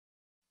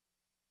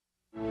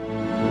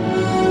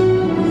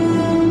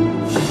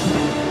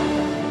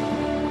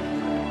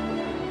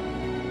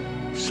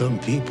Some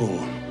people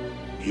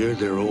hear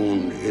their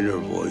own inner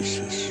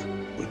voices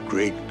with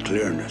great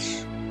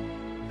clearness,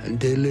 and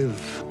they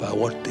live by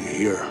what they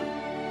hear.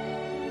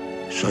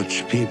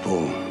 Such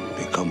people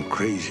become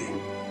crazy,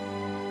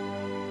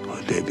 or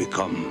they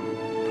become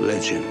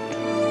legend.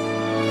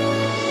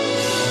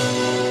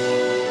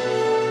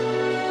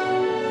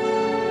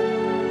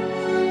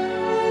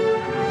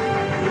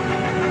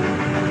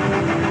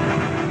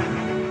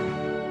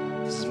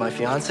 This is my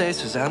fiancée,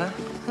 Susanna.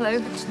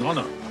 Hello. It's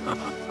Nonna.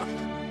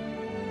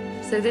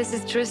 So this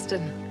is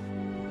Tristan.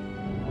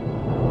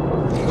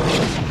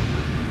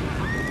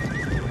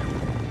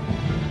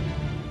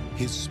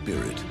 His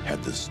spirit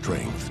had the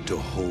strength to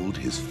hold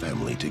his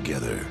family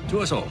together. To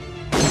us all.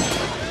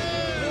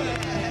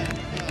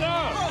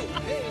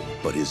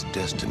 But his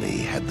destiny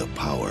had the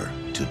power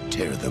to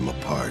tear them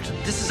apart.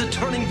 This is a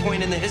turning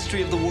point in the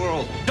history of the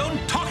world. Don't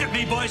talk at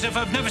me, boys, if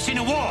I've never seen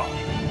a war.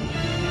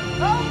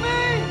 Help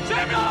me!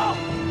 Samuel!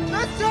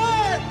 Tristan!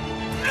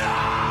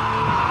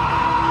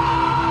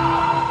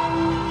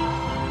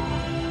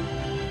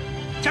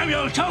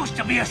 Samuel chose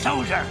to be a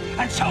soldier,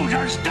 and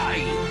soldiers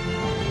die.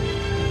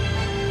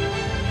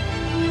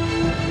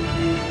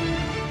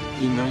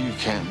 You know you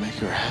can't make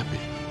her happy.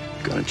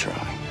 Gonna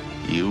try.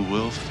 You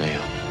will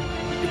fail.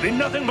 You've been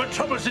nothing but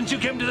trouble since you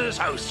came to this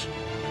house.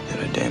 Did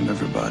I damn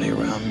everybody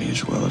around me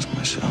as well as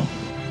myself?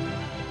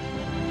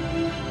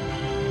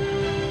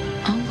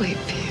 I'll wait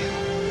for you.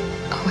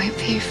 I'll wait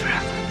for you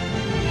forever.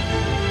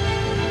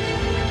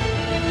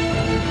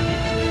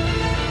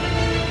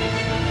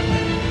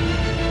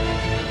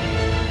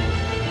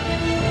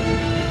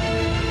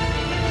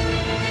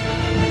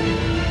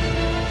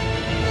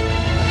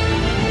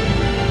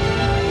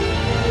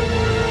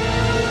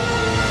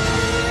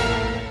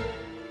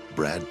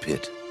 Brad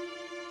Pitt,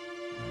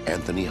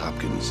 Anthony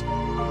Hopkins,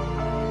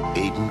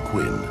 Aidan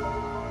Quinn,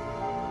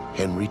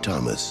 Henry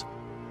Thomas,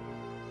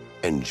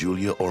 and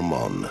Julia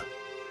Ormond.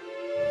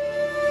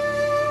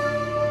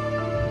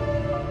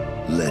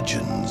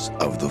 Legends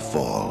of the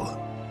Fall.